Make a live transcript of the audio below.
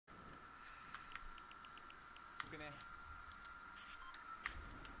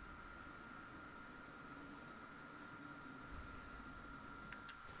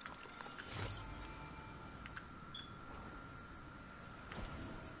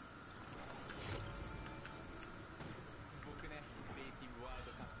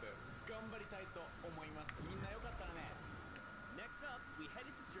Next up, we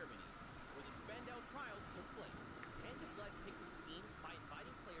headed to Germany, where the Spandau trials took place. Hand of Blood picked his team by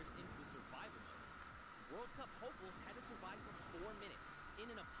inviting players into a survival mode. World Cup hopefuls had to survive for 4 minutes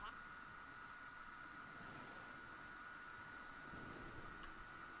in an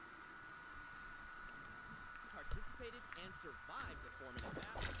participated and survived the 4-minute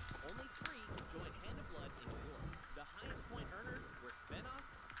battle. Only 3 joined Hand of Blood in New York. The highest point earners were Spenos,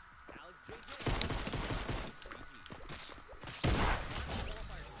 Alex JJ, and GG.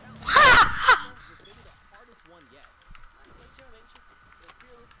 Was maybe the hardest one yet.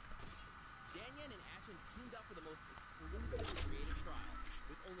 Danyan and Achen teamed up for the most exclusive creative trial,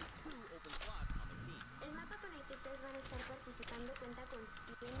 with only 2 open slots on the team. El mapa con el que ustedes van a estar participando cuenta con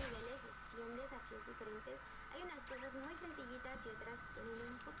 100 niveles o 100 desafíos diferentes. Hay unas cosas muy sencillitas y otras que tienen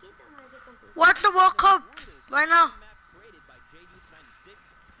un poquito más de complejidad. What the World Cup right now?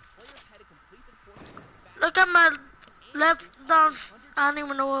 Look at my left down. I don't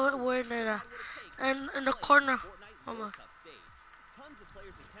even know where they're at. And in the corner. Hold on. Tons of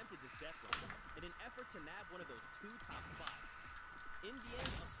players attempted this death run in an effort to nab one of those 2 top spots. In the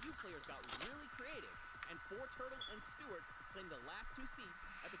end, a few players got really creative, and 4Turtle and Stewart claimed the last 2 seats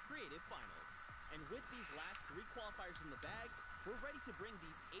at the creative finals. And with these last 3 qualifiers in the bag, we're ready to bring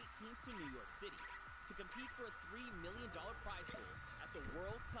these 8 teams to New York City to compete for a $3 million prize pool at the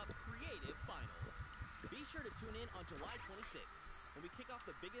World Cup Creative Finals. Be sure to tune in on July 26th when we kick off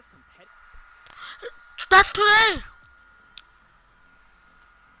the biggest competitive... That's today!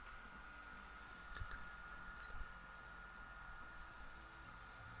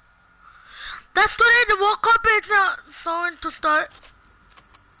 That's today, the World Cup is not going to start.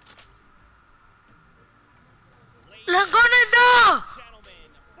 Let's go now!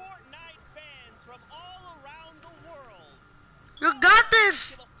 Gentlemen, Fortnite fans from all around the world. You got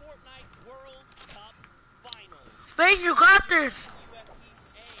this! To the Fortnite World Cup Finals. Faith, you got this!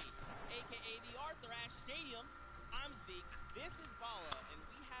 USCA, aka the Arthur Ashe Stadium. I'm Zeke, this is Bala, and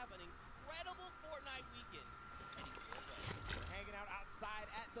we have an incredible Fortnite weekend. We're hanging out outside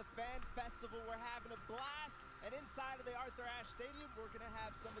at the Fan Festival. We're having a blast. And inside of the Arthur Ashe Stadium, we're going to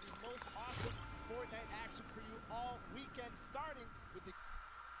have some of the most awesome Fortnite action for you all weekend, starting with the...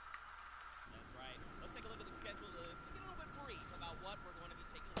 That's right. Let's take a look at the schedule to get a little bit brief about what we're going to be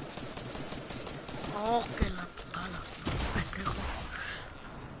taking a look at. Oh, que la pala. Pendejo.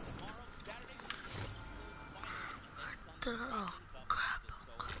 Tomorrow, Saturday, Oh, crap.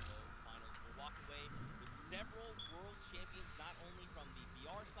 finals will walk away with several world champions, not only from the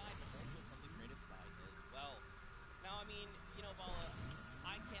VR side, but also from the creative side as well. Now, I mean, you know, Vala,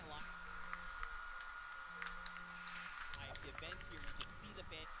 I can't lie. I have the events here, you can see the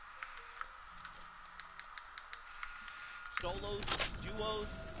fan. Solos, duos,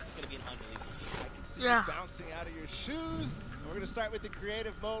 it's going to be an unbelievable game. I can see you bouncing out of your shoes. And we're going to start with the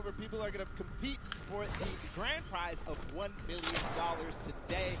creative mode where people are going to compete for the grand prize of $1 million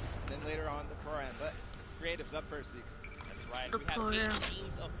today. And then later on the program. But creative's up first, Zeke. That's right. We have 8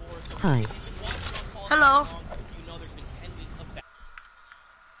 teams of 4. So Hi. Hello. You know there's been 10 weeks of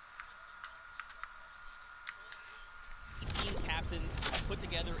team captains have put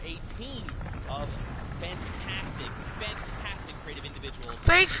together a team of fantastic creative individuals.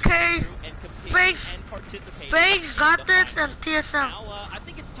 Fake K, Fake, Fake got this, and TSM. Now, I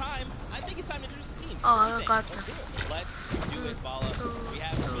think it's time to introduce the team. Oh, I got this. Let's do it, Bala. We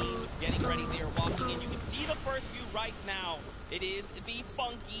have teams getting ready. They are walking in. You can see the first view right now. It is the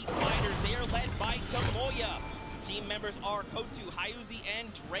Funky Fighters. They are led by Tomoya. Team members are Kotu, Hyuzi, and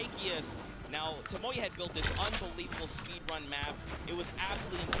Drakius. Now, Tomoya had built this unbelievable speedrun map. It was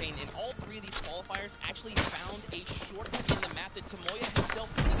absolutely insane, and all 3 of these qualifiers actually found a shortcut in the map that Tomoya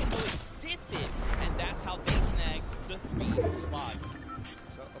himself didn't even know existed, and that's how they snagged the 3 spots.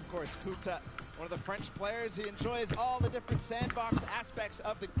 So, of course, Kuta, one of the French players, he enjoys all the different sandbox aspects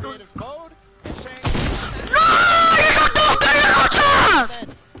of the creative mode. And sharing no! You don't do that!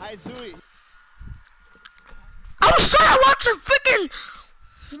 Aizui. I was trying to watch the freaking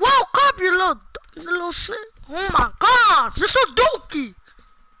World Cup, you little shit. Oh my god, you're so dookie.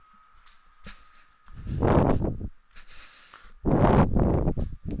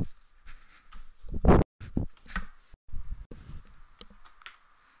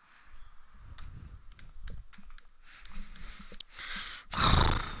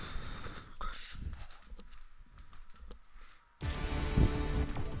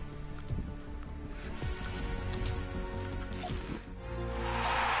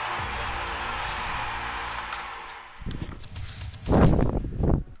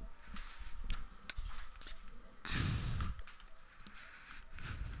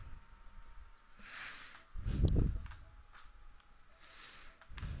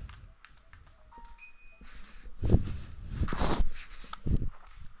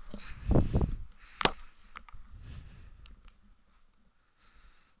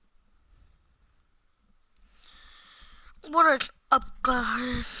 What is up,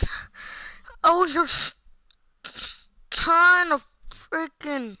 guys? I was just trying to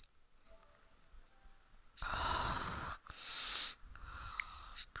freaking.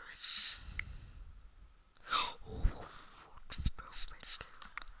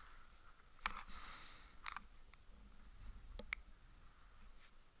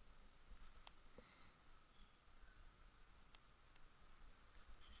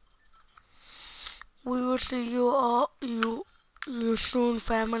 We will see you all, you soon,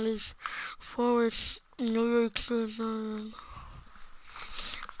 families, for its New York City.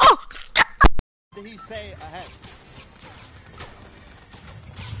 Oh! Did he say ahead?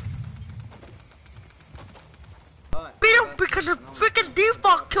 Beat because the freaking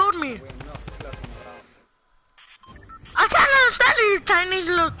default killed me. I can't understand you, tiny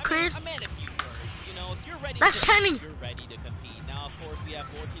little kid. I meant a few words. You know, if you're ready That's to tiny. you're ready to compete. Now, of course, we have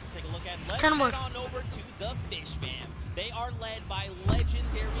more teams to take a look at. Let's Ten head more. on over to the Fish Fam. They are led by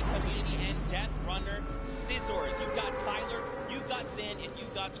legendary community and death runner Scissors. You've got Tyler, you've got Sin, and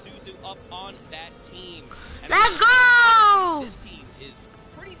you've got Suzu up on that team. And Let's go! this team is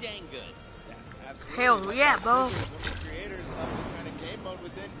pretty dang good. Yeah, absolutely. Hell yeah, bro. One of the creators of the kind of game mode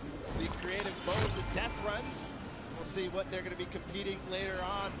within the creative mode, the death runs. We'll see what they're going to be competing later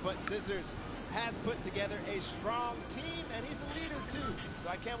on, but Scissors has put together a strong team, and he's a leader too. So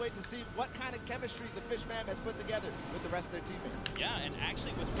I can't wait to see what kind of chemistry the Fish Fam has put together with the rest of their teammates. Yeah, and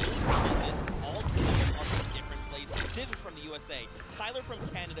actually what's really cool is all three of them are from different places. Scissors from the USA, Tyler from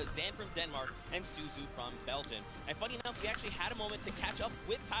Canada, Zan from Denmark, and Suzu from Belgium. And funny enough, we actually had a moment to catch up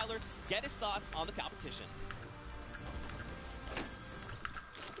with Tyler, get his thoughts on the competition.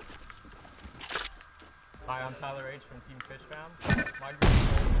 Hi, I'm Tyler H. from Team Fish Fam. My group is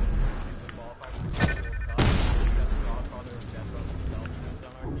to qualify for the World Cup. We got the godfather of Death Run himself who's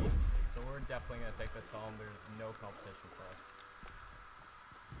on our team, so we're definitely going to take this home. There's no competition for us.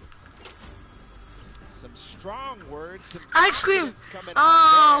 Some strong words, some Ice cream. confidence coming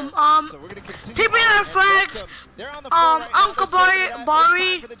out there. So we're going to continue TP on and and flags. welcome. They're on the floor right now. Uncle They're setting it up. It's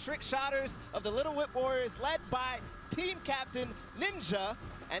Barry. time for the trick shotters of the Little Whip Warriors, led by team captain Ninja,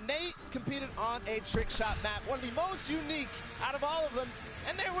 and they competed on a trick shot map, one of the most unique out of all of them,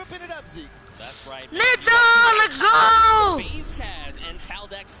 and they're whipping it up, Zeke. That's right. Ninja, let's go! FaZe Kaz and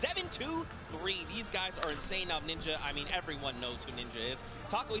Taldex 7-2-3. These guys are insane. Now Ninja, I mean, everyone knows who Ninja is.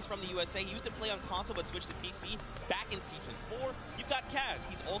 Taco, he's from the USA. He used to play on console but switched to PC back in Season 4. You've got Kaz.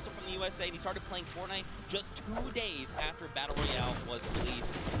 He's also from the USA. And he started playing Fortnite just 2 days after Battle Royale was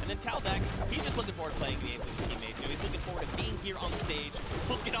released. And then Taldex, he's just looking forward to playing games with his teammates. You know, he's looking forward to being here on the stage.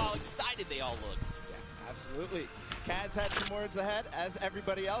 Look at how excited they all look. Yeah, absolutely. Kaz had some words ahead, as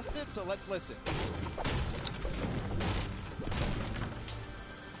everybody else did, so let's listen.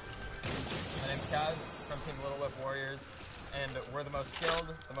 My name's Kaz from Team Little Whip Warriors, and we're the most skilled,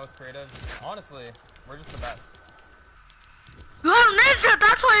 the most creative. Honestly, we're just the best. You're Ninja,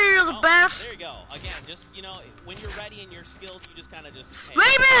 that's why you're the Oh, best. There you go. Again, just, you know, when you're ready in your skills, you just kind of just... Hey,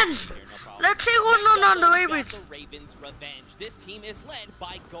 Ravens! here, no problem. Let's see who's Next on up, the though, we got Ravens. The Ravens Revenge. This team is led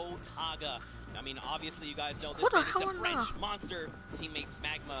by Gotaga. I mean, obviously, you guys know this Who the man is hell the is French that? monster. Teammates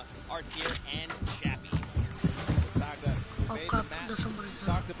Magma, Artier, and Chappie. Saga Oh, made crap, the map. there's somebody We here.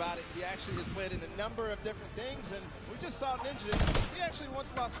 talked about it. He actually has played in a number of different things, and we just saw Ninja. He actually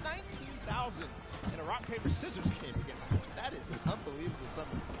once lost 19,000 in a rock paper scissors game against him. That is an unbelievable sum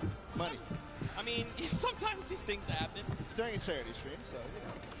of money. I mean, sometimes these things happen. It's during a charity stream, so you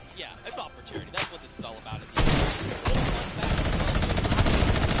know. Yeah, it's all for charity. That's what this is all about. At the end. Fun fact,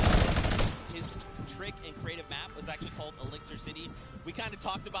 his trick and creative map was actually called Elixir City. We kind of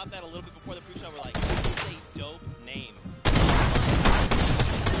talked about that a little bit before the pre-show. We're like, that's a dope name.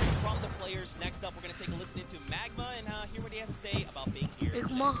 From the players, next up, we're going to take a listen into Magma and hear what he has to say about being here.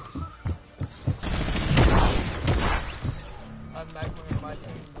 Igma. I'm Magma and my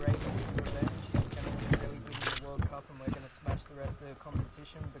team, Ravens Revenge, is going to be really good in the World Cup, and we're going to smash the rest of the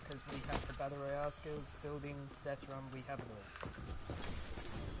competition because we have the Battle Royale skills, building, death run, we have it all.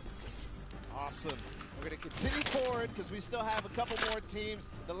 Awesome. We're going to continue forward because we still have a couple more teams.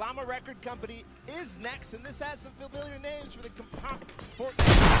 The Llama Record Company is next, and this has some familiar names for the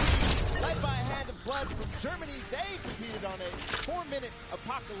Fortnite, led by a Hand of Blood from Germany. They competed on a 4-minute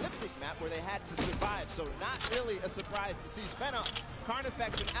apocalyptic map where they had to survive, so not really a surprise to see Spena,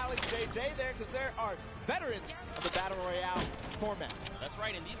 Carnifex, and Alex JJ there because there are veterans of the Battle Royale format. That's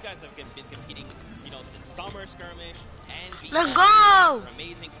right, and these guys have been competing, you know, since Summer Skirmish and Let's beyond. go!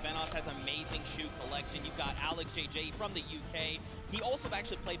 Amazing. Spenos has amazing shoe collection. You've got Alex JJ from the UK. He also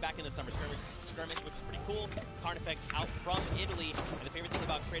actually played back in the summer skirmish, which is pretty cool. Carnifex out from Italy, and the favorite thing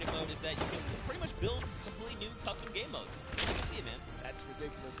about creative mode is that you can pretty much build completely new custom game modes. I can see it, man. That's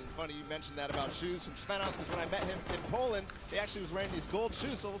ridiculous and funny you mentioned that about shoes from Spanos, because when I met him in Poland, he actually was wearing these gold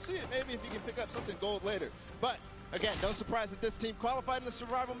shoes, so we'll see it maybe if he can pick up something gold later. But again, no surprise that this team qualified in the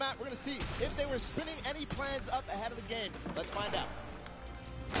survival map. We're going to see if they were spinning any plans up ahead of the game. Let's find out.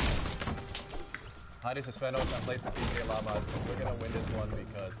 Hi, this is Svenos. I played for Team Llamas. We're going to win this one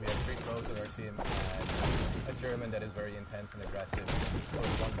because we have 3 pros in our team and a German that is very intense and aggressive. So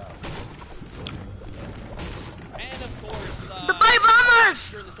it's 1 down. And of course, The Bay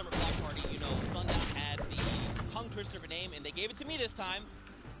Bombers! during the summer block party, you know, Sundown had the tongue twister of a name, and they gave it to me this time.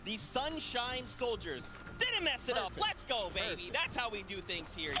 The Sunshine Soldiers. Didn't mess it up. Let's go, baby. That's how we do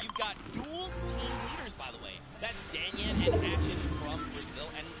things here. You've got dual team leaders, by the way. That's Danyan and Ashen from Brazil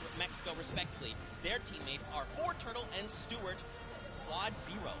and Mexico, respectively. Their teammates are 4Turtle and Stuart. Quad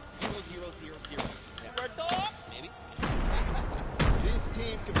 0. 0, 0, 0, 0. Stuart, maybe. This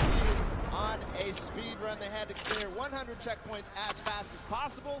team competed on a speed run. They had to clear 100 checkpoints as fast as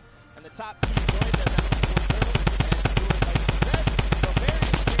possible, and the top 2 joined them. That was 4Turtle and Stuart, like you said. So very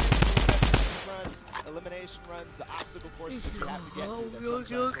experienced runs, elimination runs, the obstacle courses that you have to get through.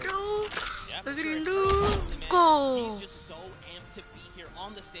 Yeah, for sure. Go! He's just so amped to be here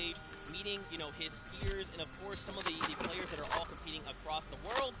on the stage, meeting, you know, his peers and of course some of the players that are all competing across the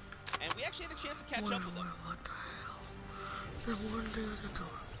world. And we actually had a chance to catch up with them. What the hell? The one there, the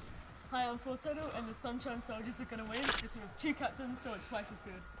door. Hi, I'm 4Turtle, and the Sunshine Soldiers are gonna win. It's with 2 captains, so it's twice as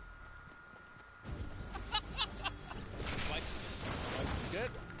good. Good.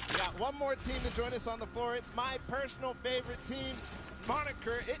 We got one more team to join us on the floor. It's my personal favorite team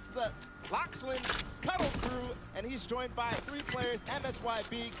moniker. It's the Loxland Cuddle Crew, and he's joined by 3 players,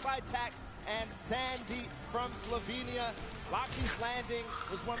 MSYB, Clytax, and Sandy from Slovenia. Lucky's Landing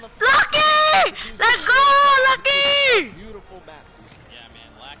was one of the Lucky! Let's go, Lucky! beautiful maps. Yeah, man.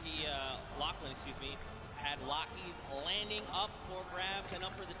 Lachlan, had Lucky's Landing up for grabs and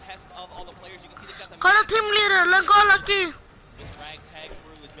up for the test of all the players. You can see they've got the Call the team leader. Let's go, Lucky! This ragtag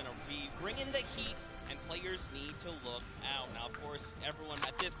crew is going to be bringing the heat, and players need to look out. Now, of course, everyone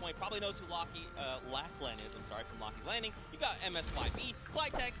at this point probably knows who Lachlan is. I'm sorry, from Lucky's Landing. You got MSYB,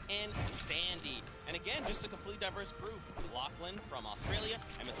 Clytex, and Sandy. And again, just a completely diverse crew. Lachlan from Australia,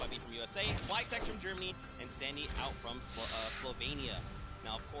 MSYB from USA, Clytex from Germany, and Sandy out from Slovenia.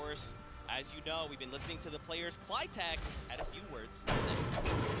 Now, of course, as you know, we've been listening to the players. Clytex had a few words to say.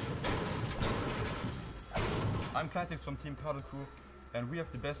 I'm Clytex from Team Cuddle Crew, and we have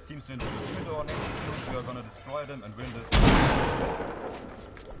the best teams in the Even though our next team, we are gonna destroy them and win this.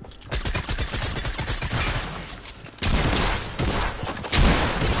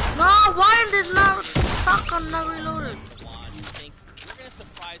 No, why is not stuck on not reloaded? I think we're going to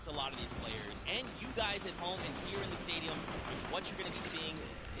surprise a lot of these players, and you guys at home and here in the stadium, what you're going to be seeing,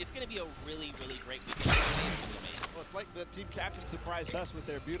 it's going to be a really, really great weekend. Well, it's like the team captain surprised us with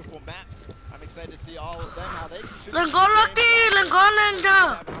their beautiful maps. I'm excited to see all of them, how they contribute. Let's go, Lucky! Let's go,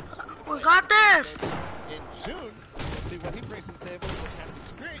 Ninja! We got this! In June, we'll see what he brings to the table, what kind of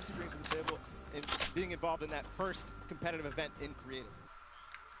experience he brings to the table in being involved in that first competitive event in Creative.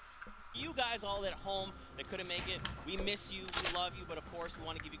 You guys all at home that couldn't make it, we miss you, we love you, but of course we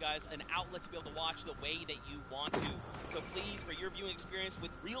want to give you guys an outlet to be able to watch the way that you want to. So please, for your viewing experience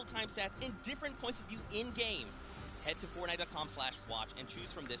with real-time stats and different points of view in-game, head to Fortnite.com/watch and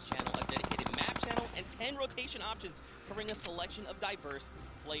choose from this channel a dedicated map channel and 10 rotation options covering a selection of diverse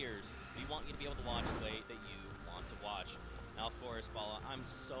players. We want you to be able to watch the way that you want to watch. Now, of course, Bala, I'm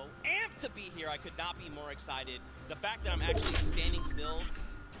so amped to be here. I could not be more excited. The fact that I'm actually standing still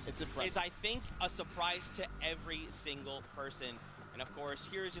is, I think, a surprise to every single person. And of course,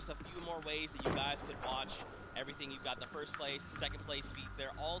 here's just a few more ways that you guys could watch everything. You've got the first place, the second place feeds.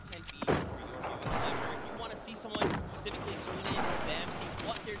 They're all 10 feeds for your viewing pleasure. If you want to see someone specifically tune in to them, see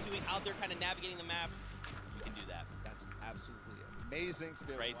what they're doing, how they're kind of navigating the maps, you can do that. That's absolutely amazing to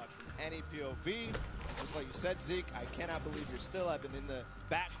be able to watch from any POV. Just like you said, Zeke, I cannot believe you're still. I've been in the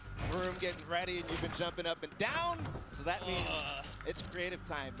back room getting ready, and you've been jumping up and down. So that means it's creative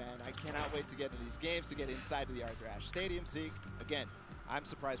time, man. I cannot wait to get to these games, to get inside to the Arthur Ashe Stadium, Zeke. Again, I'm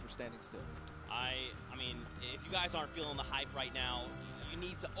surprised we're standing still. I mean, if you guys aren't feeling the hype right now, you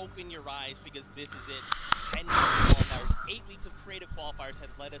need to open your eyes because this is it. 10 weeks of qualifiers, 8 weeks of creative qualifiers has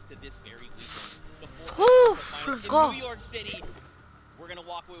led us to this very weekend. In New York City, we're going to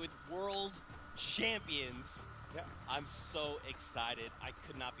walk away with world champions Yeah. I'm so excited. I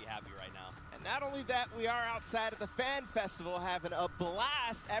could not be happy right now. And not only that, we are outside at the Fan Festival having a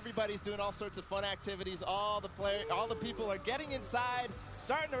blast. Everybody's doing all sorts of fun activities. All the people are getting inside,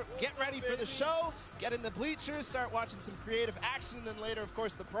 starting to get ready for the show, get in the bleachers, start watching some creative action, and then later, of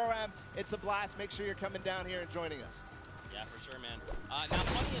course, the Pro-Am. It's a blast. Make sure you're coming down here and joining us. Yeah, for sure, man. Now,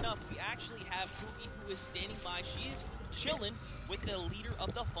 funny enough, we actually have Poopy who is standing by. She's chilling with the leader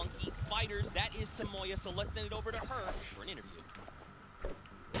of the Funky Fighters. That is Tamoya, so let's send it over to her for an interview.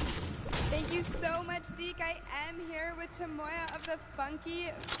 Thank you so much, Zeke. I am here with Tamoya of the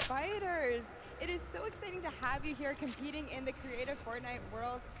Funky Fighters. It is so exciting to have you here competing in the Creative Fortnite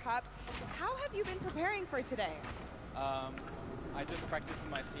World Cup. How have you been preparing for today? I just practiced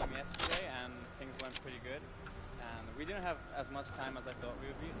with my team yesterday and things went pretty good. And we didn't have as much time as I thought we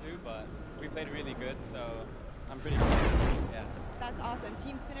would do, but we played really good, so I'm pretty excited. Yeah. That's awesome.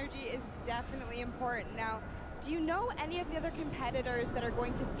 Team synergy is definitely important. Now, do you know any of the other competitors that are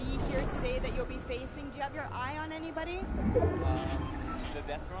going to be here today that you'll be facing? Do you have your eye on anybody? The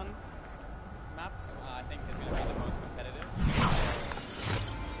Death Run map, I think, is going to be the most competitive.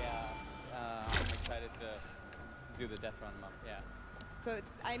 Yeah, I'm excited to do the Death Run map, yeah. So,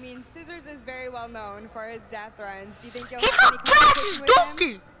 I mean, Scissors is very well known for his death runs. Do you think you'll have any competition with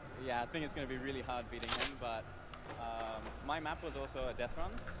him? Yeah, I think it's going to be really hard beating him, but my map was also a death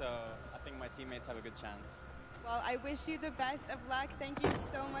run, so I think my teammates have a good chance. Well, I wish you the best of luck. Thank you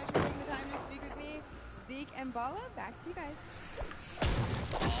so much for taking the time to speak with me. Zeke and Bala, back to you guys.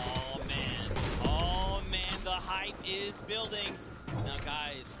 Oh man, the hype is building. Now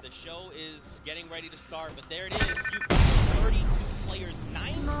guys, the show is getting ready to start, but there it is. You've got 32 players,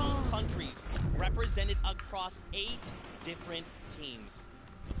 19 countries represented across 8 different teams.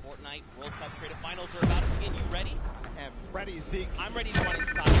 The Fortnite World Cup Creative Finals are about to begin. You ready? I am ready, Zeke. I'm ready to run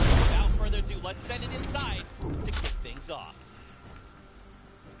inside. So without further ado, let's send it inside to kick things off.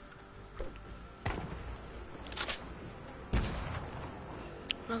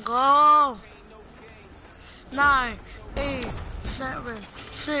 Go! 9, 8, 7,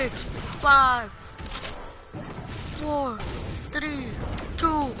 6, 5, 4, 3, 2,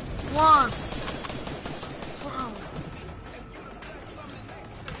 1. Wow.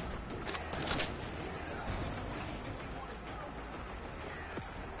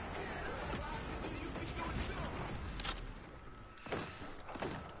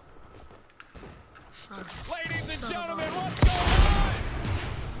 Ladies and gentlemen, what's going on?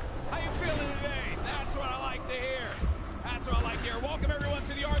 How you feeling today? That's what I like to hear. That's what I like to hear. Welcome everyone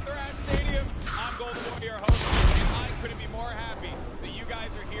to the Arthur Ashe Stadium. I'm Golden Boy, your host, and I couldn't be more happy that you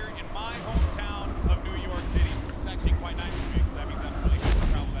guys are here in my hometown of New York City. It's actually quite nice for me because that means I don't really have to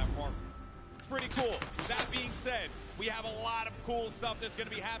travel that far. It's pretty cool. That being said, we have a lot of cool stuff that's going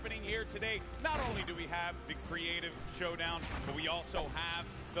to be happening here today. Not only do we have the Creative Showdown, but we also have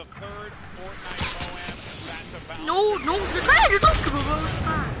the third Fortnite Pro-Am that's about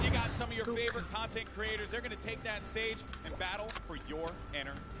You got some of your favorite content creators. They're going to take that stage and battle for your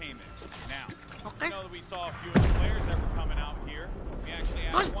entertainment. Now, I know that we saw a few of the players that were coming out here. We actually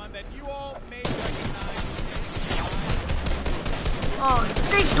have one that you all may recognize. Oh,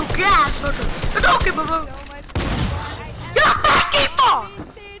 thanks to gas. Okay, bro.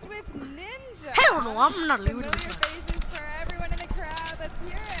 Stage with Ninja. Hell no, I'm not leaving. Familiar faces for everyone in the crowd. Let's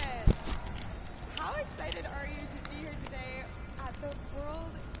hear it. How excited are you to be here today at the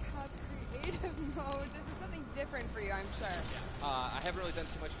World Cup Creative Mode? This is something different for you, I'm sure. I haven't really done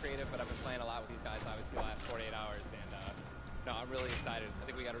too much creative, but I've been playing a lot with these guys, obviously, the last 48 hours, and no, I'm really excited. I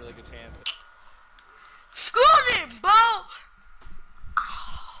think we got a really good chance. Screw it, bro!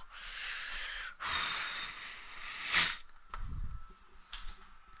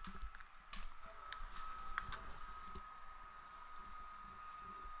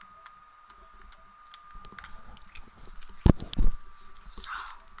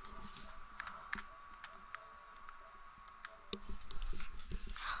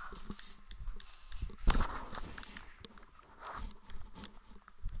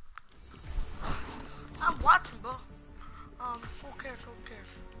 I'm watching, bro. Who cares?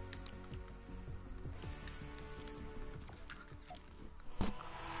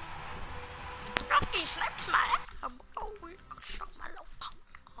 Rocky slaps my ass. I'm always gonna shut my love.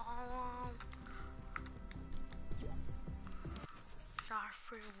 Sorry,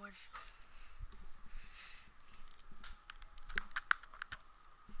 free one.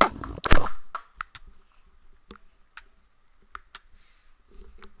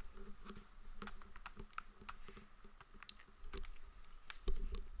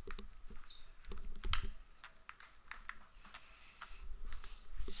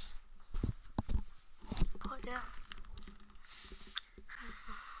 Put yeah.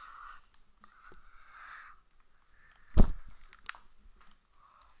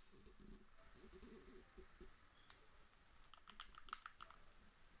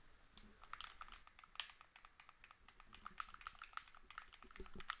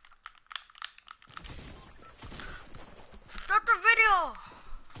 Start the video!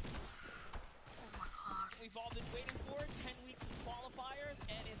 We've all been waiting for 10 weeks of qualifiers,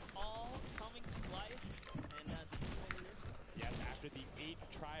 and it's all coming to life. And this is what it is. Yes, after the 8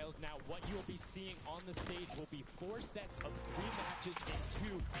 trials, now what you'll be seeing on the stage will be 4 sets of 3 matches in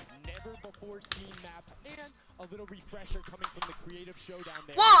 2 never-before-seen maps, and a little refresher coming from the Creative Showdown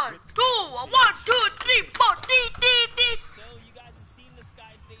there. 1, 2, 1, 2, 3, 4, D. So you guys have seen the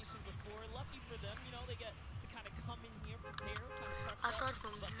Sky Station before. Lucky for them, you know, they get to kind of come in here, prepare, kind of prep up. Aside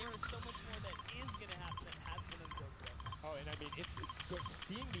from But there is so much more that is going to happen that has been unveiled today. Oh, and I mean, it's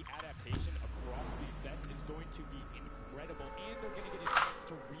seeing the adaptation across these sets is going to be incredible, and they're going to get a chance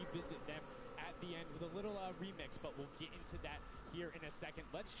to revisit them at the end with a little remix, but we'll get into that here in a second.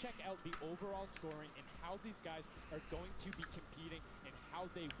 Let's check out the overall scoring and how these guys are going to be competing and how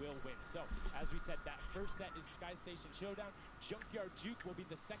they will win. So, as we said, that first set is Sky Station Showdown. Junkyard Juke will be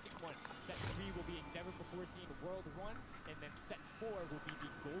the second one. Set 3 will be Never Before Seen World 1, and then set 4 will be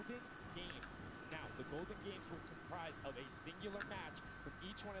the Golden Games. Now, the Golden Games will comprise of a singular match from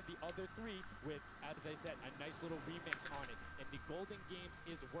each one of the other 3 with, as I said, a nice little remix on it. And the Golden Games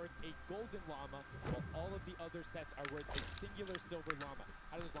is worth a golden llama, while all of the other sets are worth a singular silver llama.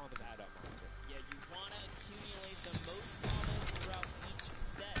 How do those llamas add up, Monster? Yeah, you want to accumulate the most llamas throughout each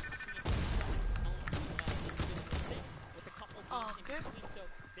set. Between sets with a couple games in between. So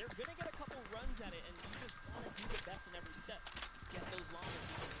they're going to get a couple runs at it, and you just want to do the best in every set. Get those llamas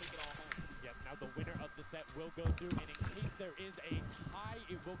so you can take it all home. Yes, now the winner of the set will go through, and in case there is a tie,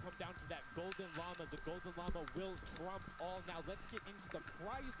 it will come down to that golden llama. The golden llama will trump all. Now let's get into the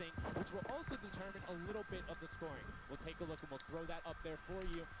prizing, which will also determine a little bit of the scoring. We'll take a look and we'll throw that up there for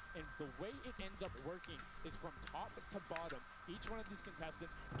you. And the way it ends up working is from top to bottom. Each one of these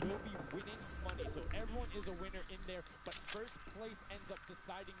contestants will be winning money, so everyone is a winner in there, but first place ends up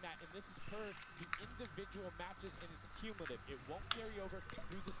deciding that, and this is per the individual matches, and it's cumulative. It won't carry over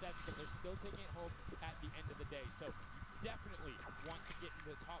through the sets, but they're still taking it home at the end of the day. So you definitely want to get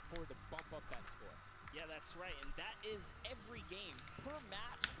into the top 4 to bump up that score. Yeah, that's right, and that is every game. Per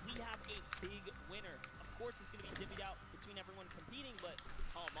match, we have a big winner. Of course, it's going to be divvied out between everyone competing, but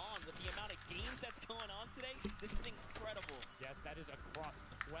come on, with the amount of games that's going on today, this is incredible. Yes, that is across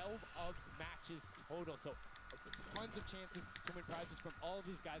 12 of matches total, so tons of chances to win prizes from all of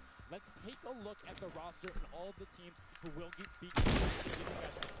these guys. Let's take a look at the roster and all the teams who will be competing. Give you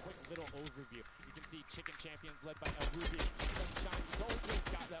guys a quick little overview. You can see Chicken Champions led by El Ruby, Sunshine Soldiers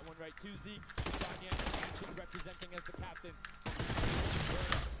got that one right, 2Z, Danya and Ancient representing as the captains.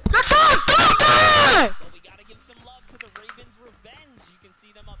 But we gotta give some love to the Ravens Revenge. You can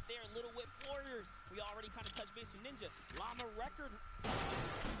see them up there. Little Whip Warriors. We already kind of touched base with Ninja. Llama Record. We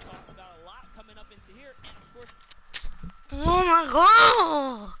talked about a lot coming up into here. And of course... Oh my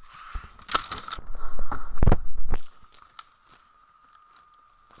god!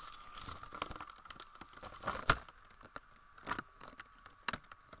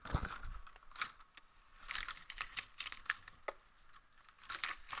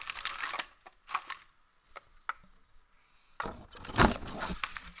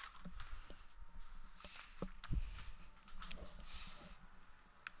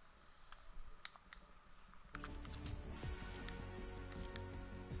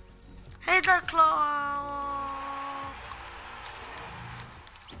 Hey there, Claw!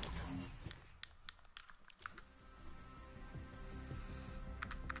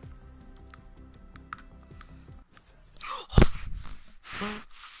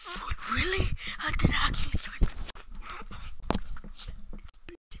 Really? I did actually try to...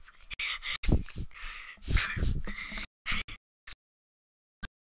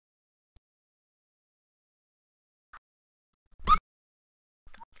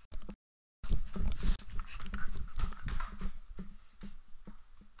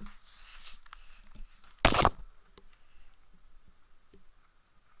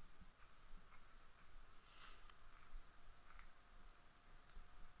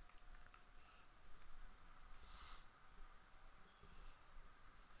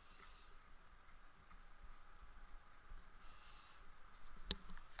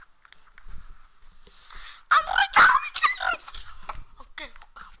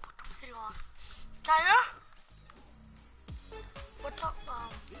 Tyler? What's up,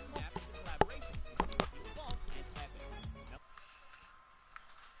 This map is a collaboration between Evolve and Epic.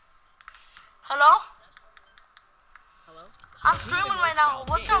 Hello? I'm streaming right now.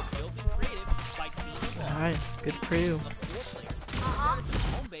 What's up? Alright, good for you.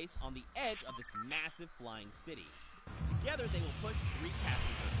 Home base on the edge of this massive flying city. Together, they will push 3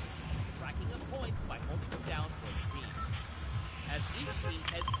 capture circles, racking up points by holding them down for the team. As each team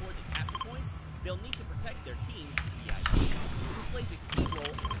heads toward the capture points, they'll need to protect their team's VIP, who plays a key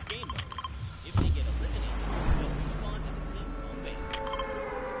role in this game mode. If they get eliminated, they'll respawn to the team's home base.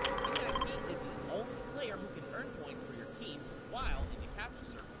 VIP is the only player who can earn points for your team while in the capture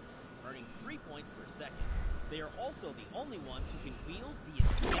circle, earning 3 points per second. They are also the only ones who can wield the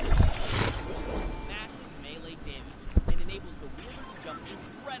Infinity Blade, which does massive melee damage and enables the wielder to jump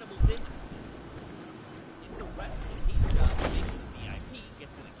incredible distances. It's the rest of the team's job to make sure the VIP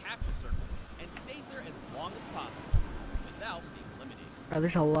gets to the capture circle and stays there as long as possible without being eliminated.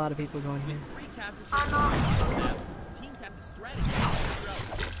 There's a lot of people going here. With 3 capture circles, teams have to strategize to figure out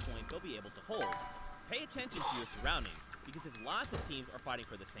which point they'll be able to hold. Pay attention to your surroundings, because if lots of teams are fighting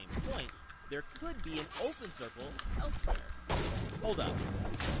for the same point, there could be an open circle elsewhere. Hold up.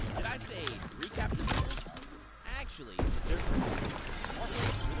 Did I say 3 capture circles? Actually, there's one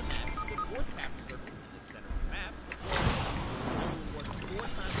way through the map, the 4th capture circle in the center of the map, will worth 4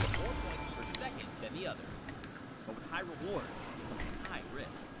 times more points per second than the others. But with high reward comes high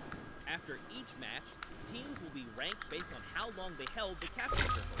risk. After each match, teams will be ranked based on how long they held the capture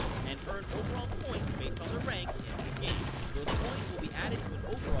circle and earn overall points based on their rank in the game. Those points will be added to an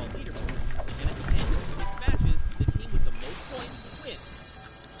overall leaderboard, and at the end of 6 matches, the team with the most points wins.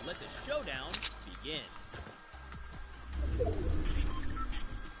 Let the showdown begin.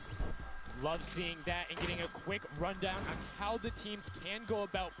 Love seeing that and getting a quick rundown on how the teams can go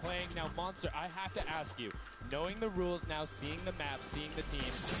about playing. Now, Monster, I have to ask you, knowing the rules now, seeing the map, seeing the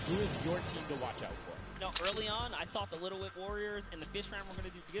teams, who is your team to watch out for? Now, early on, I thought the Little Whip Warriors and the Fish Fam were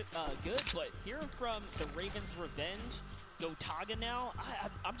going to do good, but hearing from the Ravens Revenge, Gotaga now,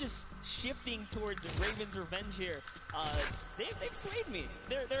 I'm just shifting towards the Ravens Revenge here. They've swayed me.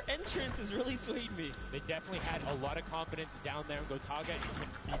 Their entrance has really swayed me. They definitely had a lot of confidence down there in Gotaga and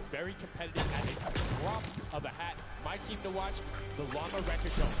can be very competitive at a drop of a hat. My team to watch, the Llama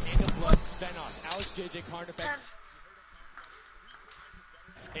Record Show, King of Blood, Spenos, Alex JJ Carnifex,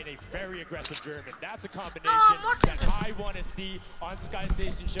 and a very aggressive German. That's a combination that I want to see on Sky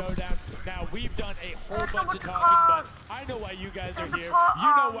Station Showdown. Now, we've done a whole bunch of talking, but I know why you guys are here.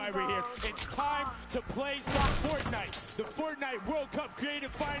 You know why we're here. It's time to play some Fortnite. The Fortnite World Cup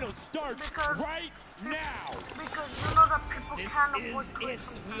Creative Finals starts right now. Because you know that people can't afford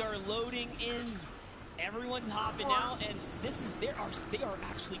This is it. We are loading in. Everyone's hopping out, and they are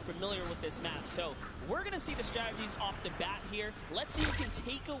actually familiar with this map. So we're gonna see the strategies off the bat here. Let's see who can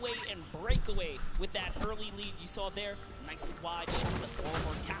take away and break away with that early lead you saw there. Nice wide shot with 4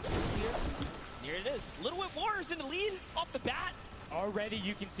 more captains here. Here it is. Little Whip Warriors in the lead off the bat. Already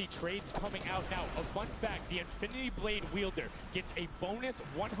you can see trades coming out now. A fun fact, the Infinity Blade wielder gets a bonus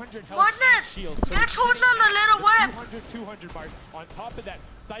 100 health and shield. So that's who's on the Little Whip. 200 mark. On top of that,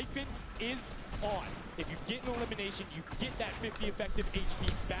 Siphon is on. If you get an elimination, you get that 50 effective HP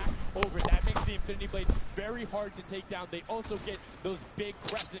back over. That makes the Infinity Blade very hard to take down. They also get those big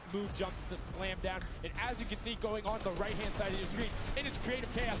crescent move jumps to slam down. And as you can see going on the right-hand side of your screen, it is creative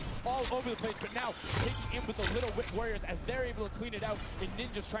chaos all over the place. But now taking in with the Little Whip Warriors as they're able to clean it out, and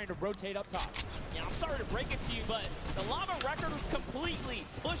Ninja's trying to rotate up top. Yeah, I'm sorry to break it to you, but the Llama Record was completely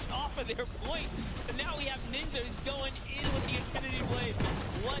pushed off of their point. And now we have Ninja who's going in with the Infinity Blade.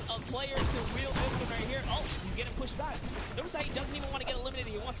 What a player to wield this one right here. Oh, he's getting pushed back. Notice how he doesn't even want to get eliminated.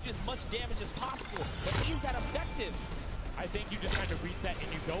 He wants to do as much damage as possible. But is that effective? I think you just kind of reset and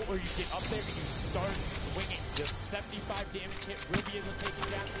you go, or you get up there and you start swinging. The 75 damage hit will be able to take it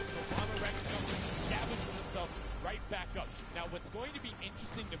down. The Llama Record establishes himself right back up. Now, what's going to be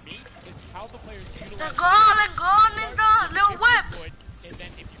interesting to me is how the players utilize Let go, Ninja, Little Whip. And then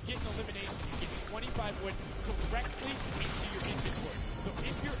if you get an elimination, you get 25 wood directly into your inventory. So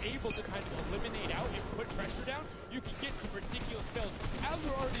if you're able to kind of eliminate out and put pressure down, you can get some ridiculous builds, as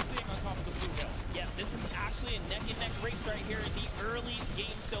we're already seeing on top of the blue hill. Yeah, this is actually a neck-and-neck race right here in the early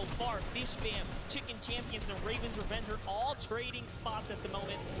game so far. Fish Fam, Chicken Champions, and Ravens Revenge are all trading spots at the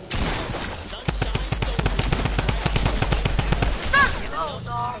moment. Sunshine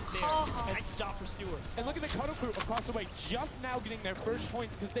Nice stop for Stewart. And look at the Cuddle Crew across the way, just now getting their first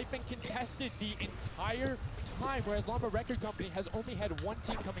points because they've been contested the entire time, whereas Llama Record Company has only had one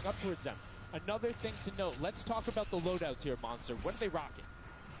team coming up towards them. Another thing to note, let's talk about the loadouts here, Monster. What are they rocking?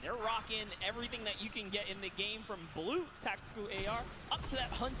 They're rocking everything that you can get in the game, from blue tactical AR up to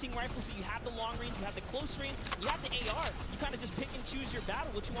that hunting rifle. So you have the long range, you have the close range, you have the AR. You kind of just pick and choose your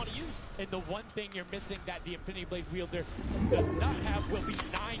battle, what you want to use. And the one thing you're missing that the Infinity Blade wielder does not have will be 9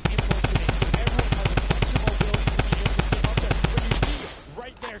 impersonators. Everyone has a bunch of mobility to be able to get up there. But you see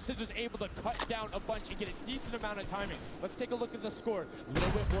right there, Scissors able to cut down a bunch and get a decent amount of timing. Let's take a look at the score.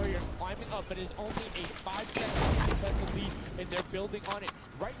 Little Bit Warriors climbing up, but it is only a 5-second contested lead, and they're building on it.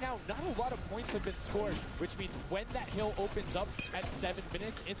 Right now, not a lot of points have been scored, which means when that hill opens up at 7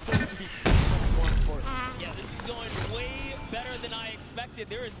 minutes, it's going to be much more important. Yeah, this is going way better than I expected.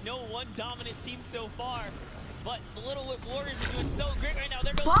 There is no one dominant team so far, but the Little Whip Warriors are doing so great right now.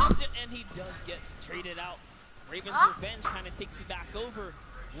 There goes Ninja, and he does get traded out. Raven's Revenge kind of takes it back over.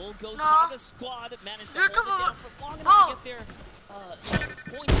 We'll go Taga squad, managed to hold it down for long enough to get their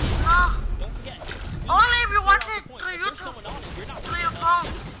points. Don't forget. Only if you watch it through If there's someone on it, you're not through your phone.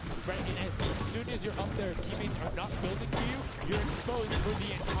 Right, and as soon as you're up there, teammates are not building for you. You're exposed for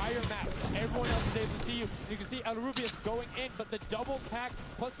the entire map. Everyone else is able to see you. You can see Elrubius going in, but the double tack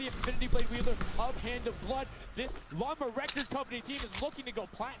plus the Infinity Blade wielder of Hand of Blood. This Llama Record Company team is looking to go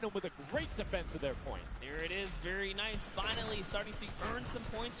platinum with a great defense of their point. There it is, very nice. Finally starting to earn some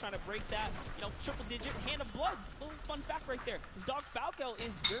points, trying to break that, triple digit. Hand of Blood, little fun fact right there. His dog Falco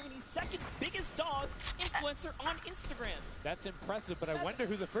is Germany's second biggest dog influencer on Instagram. That's impressive, but I wonder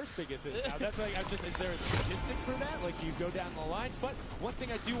who the first biggest is now. That's like, is there a statistic for that? Like, you go down the line? But one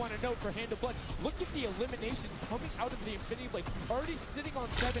thing I do want to note for Hand of Blood, look at the eliminations coming out of the Infinity Blade. Already sitting on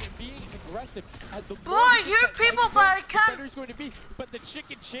 7 and being aggressive as the people, but I can't. Is going to be, but the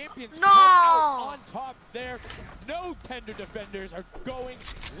Chicken Champions No. come out on top there. No tender defenders are going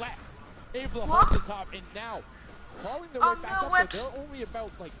left. Able to hold the top, and now crawling their way back up. They're only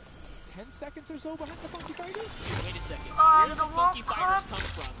about like 10 seconds or so behind the Funky Fighters. Wait a second. Where did the Funky Fighters come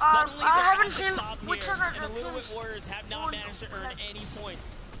from? Suddenly I they're haven't at the seen top which here, other and the Little Whip Warriors have not managed to earn any points.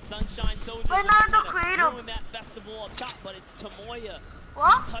 Sunshine Soldiers But not the kind creative. of ruin that festival up top, but it's Tomoya.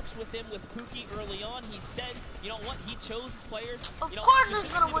 What? In touch with him with Pookie early on. He said, you know what, he chose his players. Of course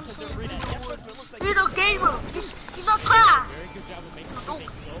he's gonna win. He's a gamer. He's a class. Very good job of making sure they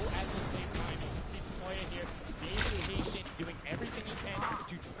go at the same time. You can see Tomoya here, being patient, doing everything he can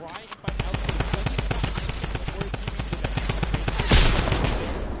to try and find out the before his teammates do that.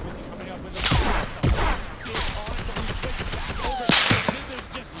 Quincy coming up with a on, but he switches back over. Scissors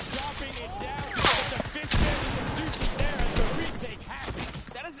just chopping it down. But the fish there is the sushi there as the retake happens.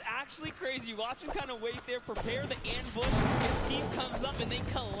 That is actually crazy. Watch him kind of wait there, prepare the ambush. His team comes up and they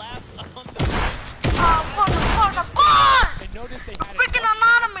collapse on the And notice they had freaking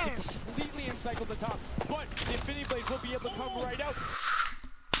anonymous. to completely encircle the top, but the Infinity Blade will be able to come right out.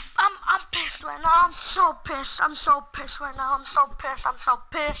 I'm pissed right now. I'm so pissed. I'm so pissed right now. I'm so pissed. I'm so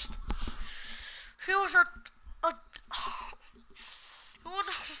pissed. He was a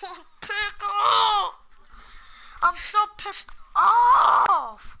pick. Oh, I'm so pissed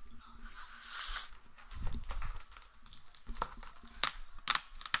off.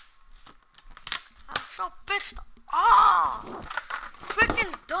 I'm so pissed off.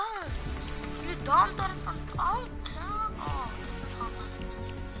 Freaking dumb. You dumb. Oh,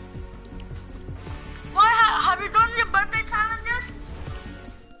 why have you done your birthday challenges?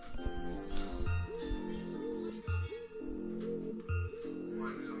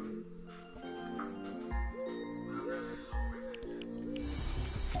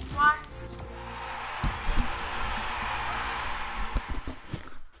 Why?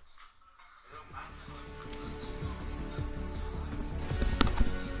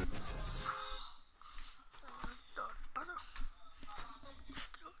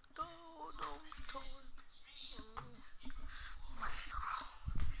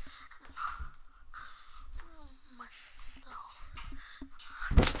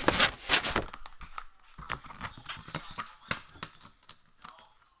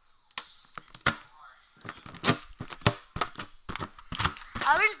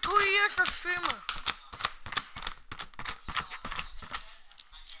 I've been 2 years a streamer.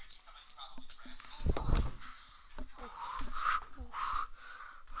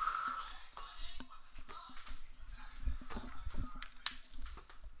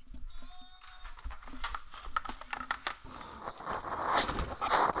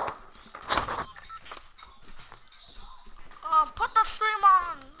 Put the stream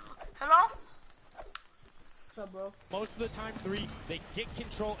on. Hello? Bro. Most of the time, 3, they get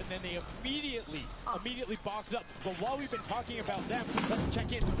control and then they immediately box up. But while we've been talking about them, let's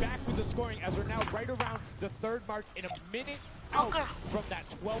check in back with the scoring as we're now right around the 3rd mark in 1 minute out from that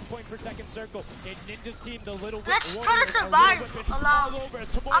 12 per second circle. In Ninja's team, the little whip Let's try to survive allowed.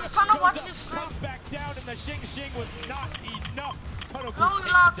 I'm trying to watch this stream. Comes back down, and the Shing Shing was not enough. Konoku No, takes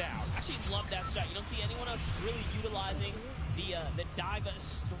him love. down. I actually love that strat. You don't see anyone else really utilizing the dive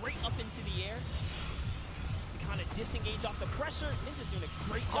straight up into the air to kind of disengage off the pressure. Ninja's doing a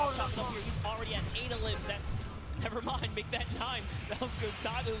great job chopping up here. He's already at 8 of limbs. Never mind, make that 9. That was good.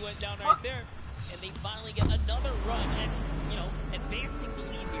 Tagu went down right there. And they finally get another run and, you know, advancing the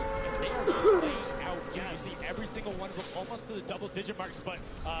lead here. They are way out, too. You see every single one of them almost to the double-digit marks. But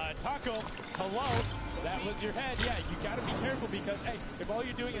Taco, hello, that was your head. Yeah, you got to be careful because, hey, if all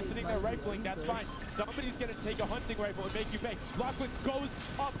you're doing is sitting there rifling, that's fine. Somebody's going to take a hunting rifle and make you pay. Lachlan goes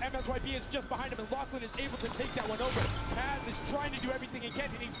up. MSYB is just behind him, and Lachlan is able to take that one over. Kaz is trying to do everything he can,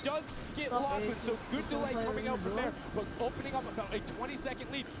 and he does get Lachlan. So good delay coming out from there, but opening up about a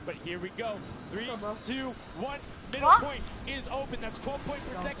 20-second lead. But here we go. 3, 2, 1. Middle point is open. That's 12 points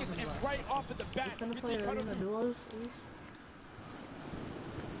per second, and right off of the bat, we see Konoku.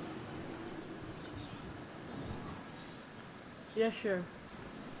 Yeah, sure.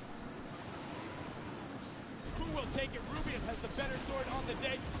 Who will take it? Rubius has the better sword on the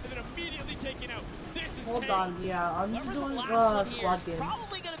day, and then immediately taken out. This is Hold on, yeah, I'm Whoever's doing the last one here squad is game.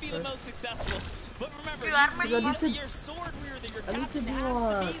 probably going to be the most successful. But remember, your sword rear that your captain has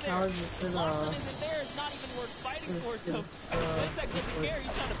to be there. Lachlan isn't there. It's not even worth fighting for. So Playtech doesn't care.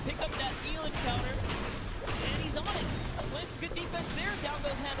 He's trying to pick up that Elin counter, and he's on it. Plays some good defense there. Down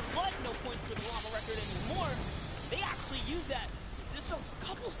goes Hand of Blood. No points for the Llama record anymore. They actually use that. Just a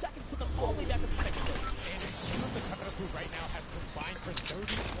couple seconds, put them all the way back up to second place. And it seems the Konoku right now have combined for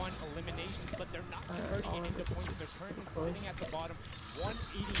 31 eliminations, but they're not converting it into points. They're currently sitting at the bottom.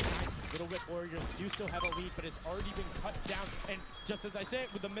 189. Little Whip Warriors do still have a lead, but it's already been cut down. And just as I said,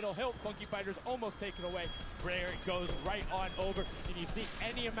 with the middle hill, Funky Fighters almost taken away. There it goes right on over. And you see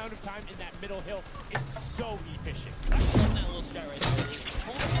any amount of time in that middle hill is so efficient. I love that little strat right there.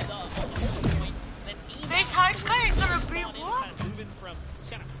 Hold the point. This high sky is gonna be what? Kind of moving from,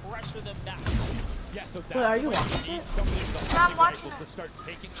 just kind of pressure them back. Yeah, so that's Wait, are you why watching need it? somebody with a I'm hunting watching rifle to start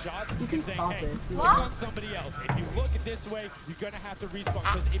taking shots You and can saying, stop hey, it. look on somebody else. If you look at this way, you're going to have to respawn.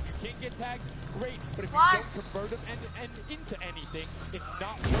 Because if you can't get tags, great. But if you don't convert them and into anything, it's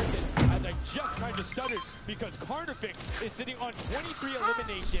not worth it. As I just kind of stuttered because Carnifex is sitting on 23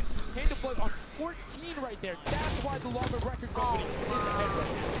 eliminations. Hand of Blood on 14 right there. That's why the Llama Record Company is ahead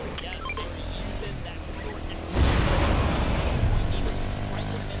right now. Yes, they reused that short and right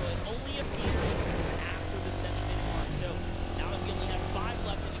in the middle. It only appears after the 7-minute mark. So now that we only have 5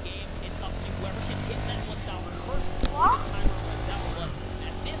 left in the game, it's up to whoever can hit that 1,000 first before the timer runs out. But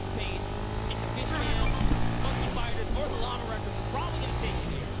at this pace, if the Fishman, Funky Fighters, or the Llama Records are probably going to take it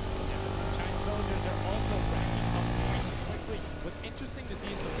here. Yeah, the Sunshine Soldiers are also racking up points quickly. What's interesting to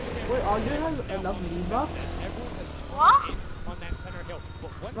see is the Fishman. Wait, Andre has enough lead buffs? Everyone has on that center hill.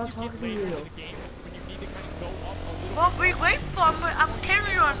 But once That's you get later in the game, when you need to kind of go up a little Well, be grateful. I'm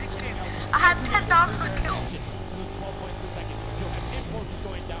carrying on this game. I have 10,000 kills. to 12 points per second, you'll have impulses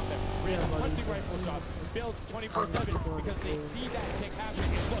going down there. Random hunting rifle shots, builds 24/7 because they see that tick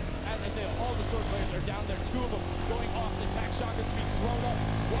happening. And look, as I say, all the sword players are down there. 2 of them going off. The attack shotguns being thrown up,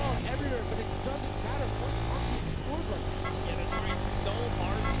 blown everywhere, but it doesn't matter once Funky scores right now. Yeah, they're trying so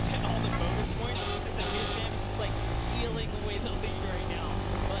hard to get all the bonus points that the Fishman is just like stealing away the lead right now.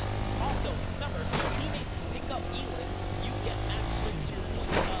 But also, remember, if teammates pick up Elins, you get match straight to your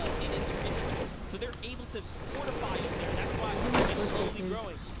point in intermittent. So they're able to fortify you there. That's why it's slowly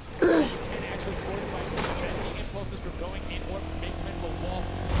growing. You can actually fortify to prevent the impulses from going in or make them into a wall.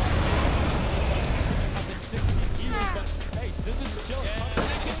 Of the 60 years, but hey, this is chill.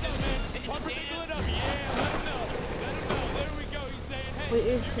 Pumper it up. Yeah, let him know. Let him know. There we go. He's saying, hey, Wait,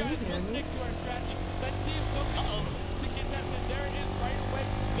 you guys can you hear must me? stick to our strategy. Let's see if something to get that. And there it is right away.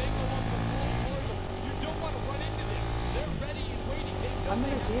 They go up the full portal. You don't want to run into this. They're ready and waiting. They know I'm they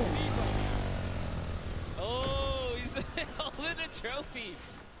in a have game. the lead right now. Oh, he's holding a trophy.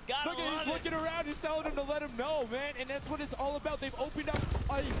 Gotta Look at love he's looking around, just telling him to let him know, man. And that's what it's all about. They've opened up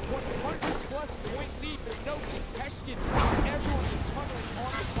a 100-plus point lead. There's no contestion. Everyone is tunneling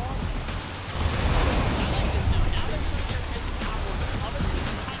on the bottom. I like this now. Now they're turning their attention outward. Other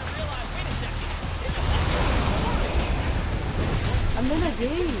teams kind of realize, wait a second. I'm in a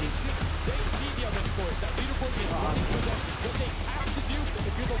game. They see the other scores. That leaderboard is running for them. What they have to do,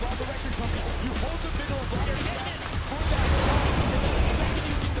 if you're the Llama Record Company, you hold the middle of your head for that run. And then the second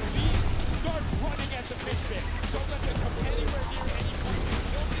you get the lead, start running at the Fishman. Don't let them come anywhere near any point.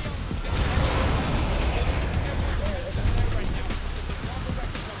 Nobody else is going to everyone is there right now. The Llama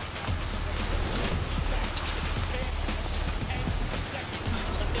Record Company. And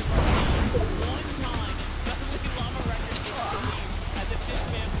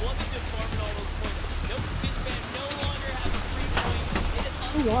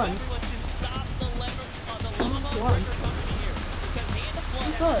won? everyone to stop the Llama won? Record Company here. Because Hand of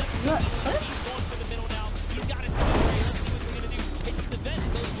Blood Good. has he's going for the middle now. He's got his speed ray. Let's see what he's gonna do. Hits the vent,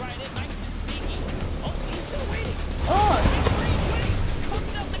 goes right in, nice and sneaky. Oh, he's still waiting. Oh!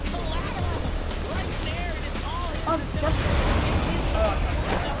 Comes out the collateral right there, and it's all his. Oh, that's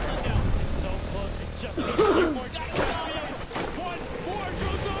So close, it just needs one more. One more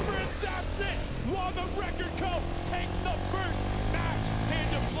goes over and that's it. Llama Record Co. takes the first match.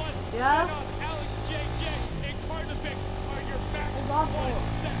 Hand of Blood. Yeah. Alex JJ and Carnifex are your match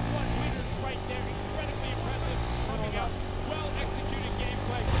set one winners right there. Incredibly impressive. Coming out, well executed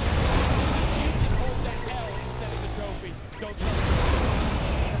gameplay. You can hold that L instead of the trophy. Don't touch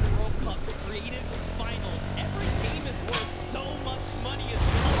The World Cup Creative Finals. Every game is worth so much money as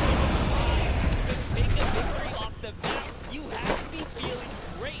well. To take a victory off the bat, you have to be feeling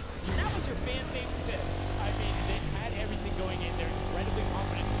great. That was your fan favorite pick. I mean, they had everything going in. They're incredibly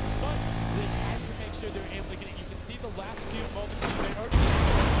confident, but they had to make sure they're able to get it. You can see the last few moments. They already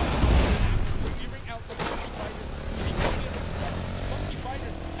figuring out the Funky Fighters. Funky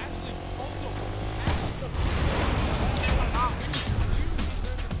Fighters actually also have the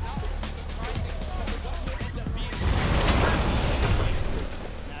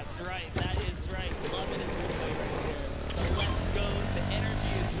That's right. That is right. Love it is real play right there. The let's goes. The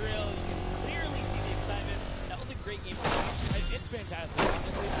energy is real. You can clearly see the excitement. That was a great game. It's fantastic.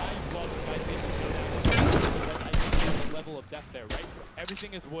 Honestly, I love the PlayStation Showdown because I feel the level of depth there, right?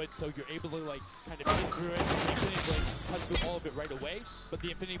 Everything is wood, so you're able to like kind of hit through it. The Infinity Blade cuts through all of it right away, but the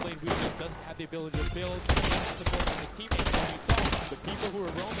Infinity Blade Weaver doesn't have the ability to build support on his teammates. And you saw the people who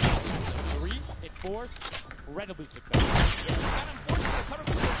were roaming out 3 and 4, incredibly successful. Yeah, it's kind of unfortunate. The cutoff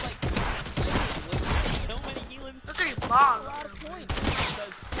was like with so many healings. Look at his bomb. A lot of points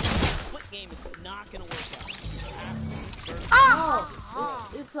because in a split game, it's not going to work out.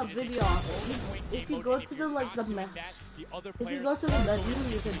 Oh, it's a video off. If you go to the like the menu, if you go to the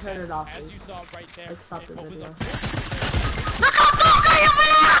menu, you can turn it off. As you saw right there, like stop the video. Look how close I am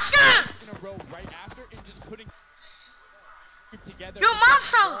in action! In a row right after and just couldn't put together. You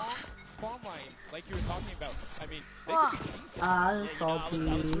monster! Spawn lines like you were talking about. I mean, they What? could be I'm I salty. was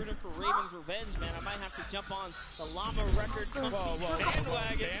rooting for Raven's Revenge, man. I might have to jump on the Llama Record Company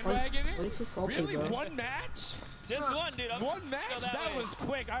bandwagon. bandwagon Why are you so salty, Really? bro? One match? Just one, dude. One match? That That way. was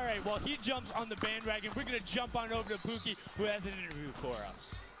quick. All right, well, he jumps on the bandwagon. We're going to jump on over to Pookie, who has an interview for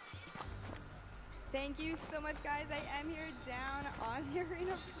us. Thank you so much, guys. I am here down on the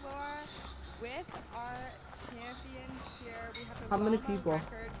arena floor with our champions here. We have the How many Llama people?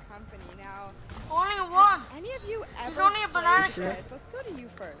 Record Company. Now, Only one. have any of you There's ever only a banana played stick. this? Let's go to you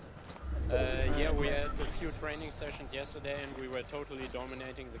first. Yeah, we had a few training sessions yesterday and we were totally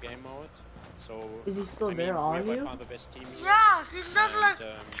dominating the game mode. So Is he still I there, mean, are we're you? by far the best team here. Yeah, he's just And, like,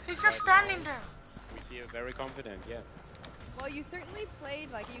 he's just right standing now, there. We feel very confident, yeah. Well, you certainly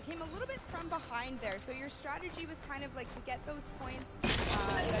played, like, you came a little bit from behind there, so your strategy was kind of like to get those points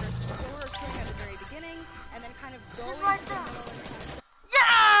that are slower occurring at the very beginning, and then kind of go into right the there. middle and kind of...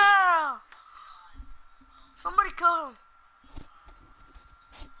 Yeah! Somebody kill him.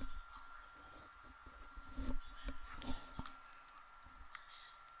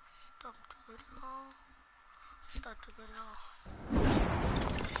 Stop the video. Start the video.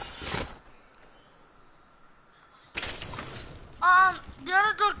 The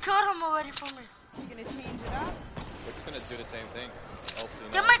other dude killed him already for me. He's gonna change it up. It's gonna do the same thing. Hopefully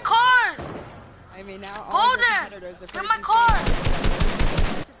Get not. my card! I mean, now all Hold of the it! competitors are Get my pretty card!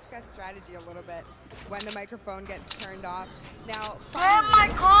 concerned. Discuss strategy a little bit when the microphone gets turned off. Now, Get my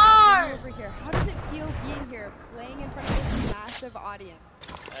finally, card! over here. How does it feel being here, playing in front of this massive audience?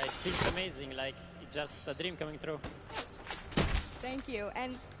 It feels amazing, like it's just a dream coming true. Thank you.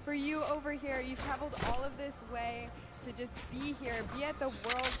 And for you over here, you've traveled all of this way to just be here, be at the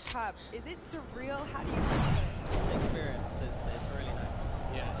World Cup. Is it surreal? How do you feel it? The experience is really nice.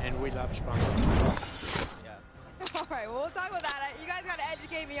 Yeah, and we love Spawn. Yeah. All right, well, we'll talk about that. You guys got to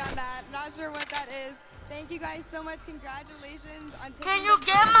educate me on that. Not sure what that is. Thank you guys so much. Congratulations on taking Can you the-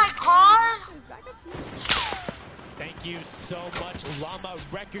 get my card? Back up to you. Thank you so much, Llama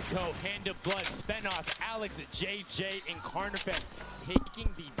Record Co., Hand of Blood, Spenos, Alex, JJ, and Carnifex taking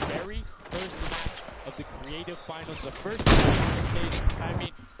the very first match of the Creative Finals, the first match on the stage. I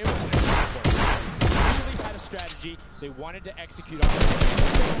mean, it was an incredible. They really had a strategy. They wanted to execute on it. It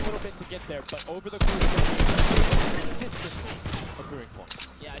took a little bit to get there, but over the course of the consistently accruing points.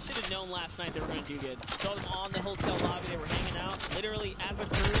 Yeah, I should have known last night they were going to do good. Saw them on the hotel lobby. They were hanging out. Literally, as a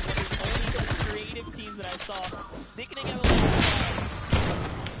crew, they're the only creative teams that I saw sticking together like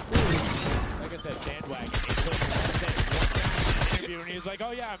Like I said, bandwagon. It took, like I said, one match. Maybe you don't He was like,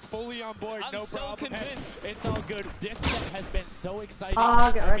 oh yeah, I'm fully on board, I'm no so problem. convinced. Hey, it's all good. This set has been so exciting.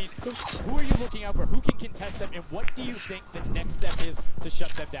 Get I mean, who are you looking out for? Who can contest them? And what do you think the next step is to shut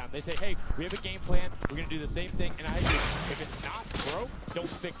them down? They say, hey, we have a game plan. We're going to do the same thing. And I agree. If it's not broke, don't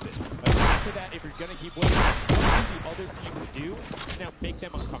fix it. But after that, if you're going to keep winning, what do the other teams do to now make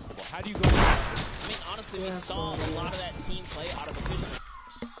them uncomfortable? How do you go about it? I mean, honestly, we saw a lot of that team play out of the vision.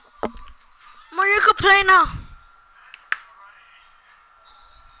 Well, you can play now.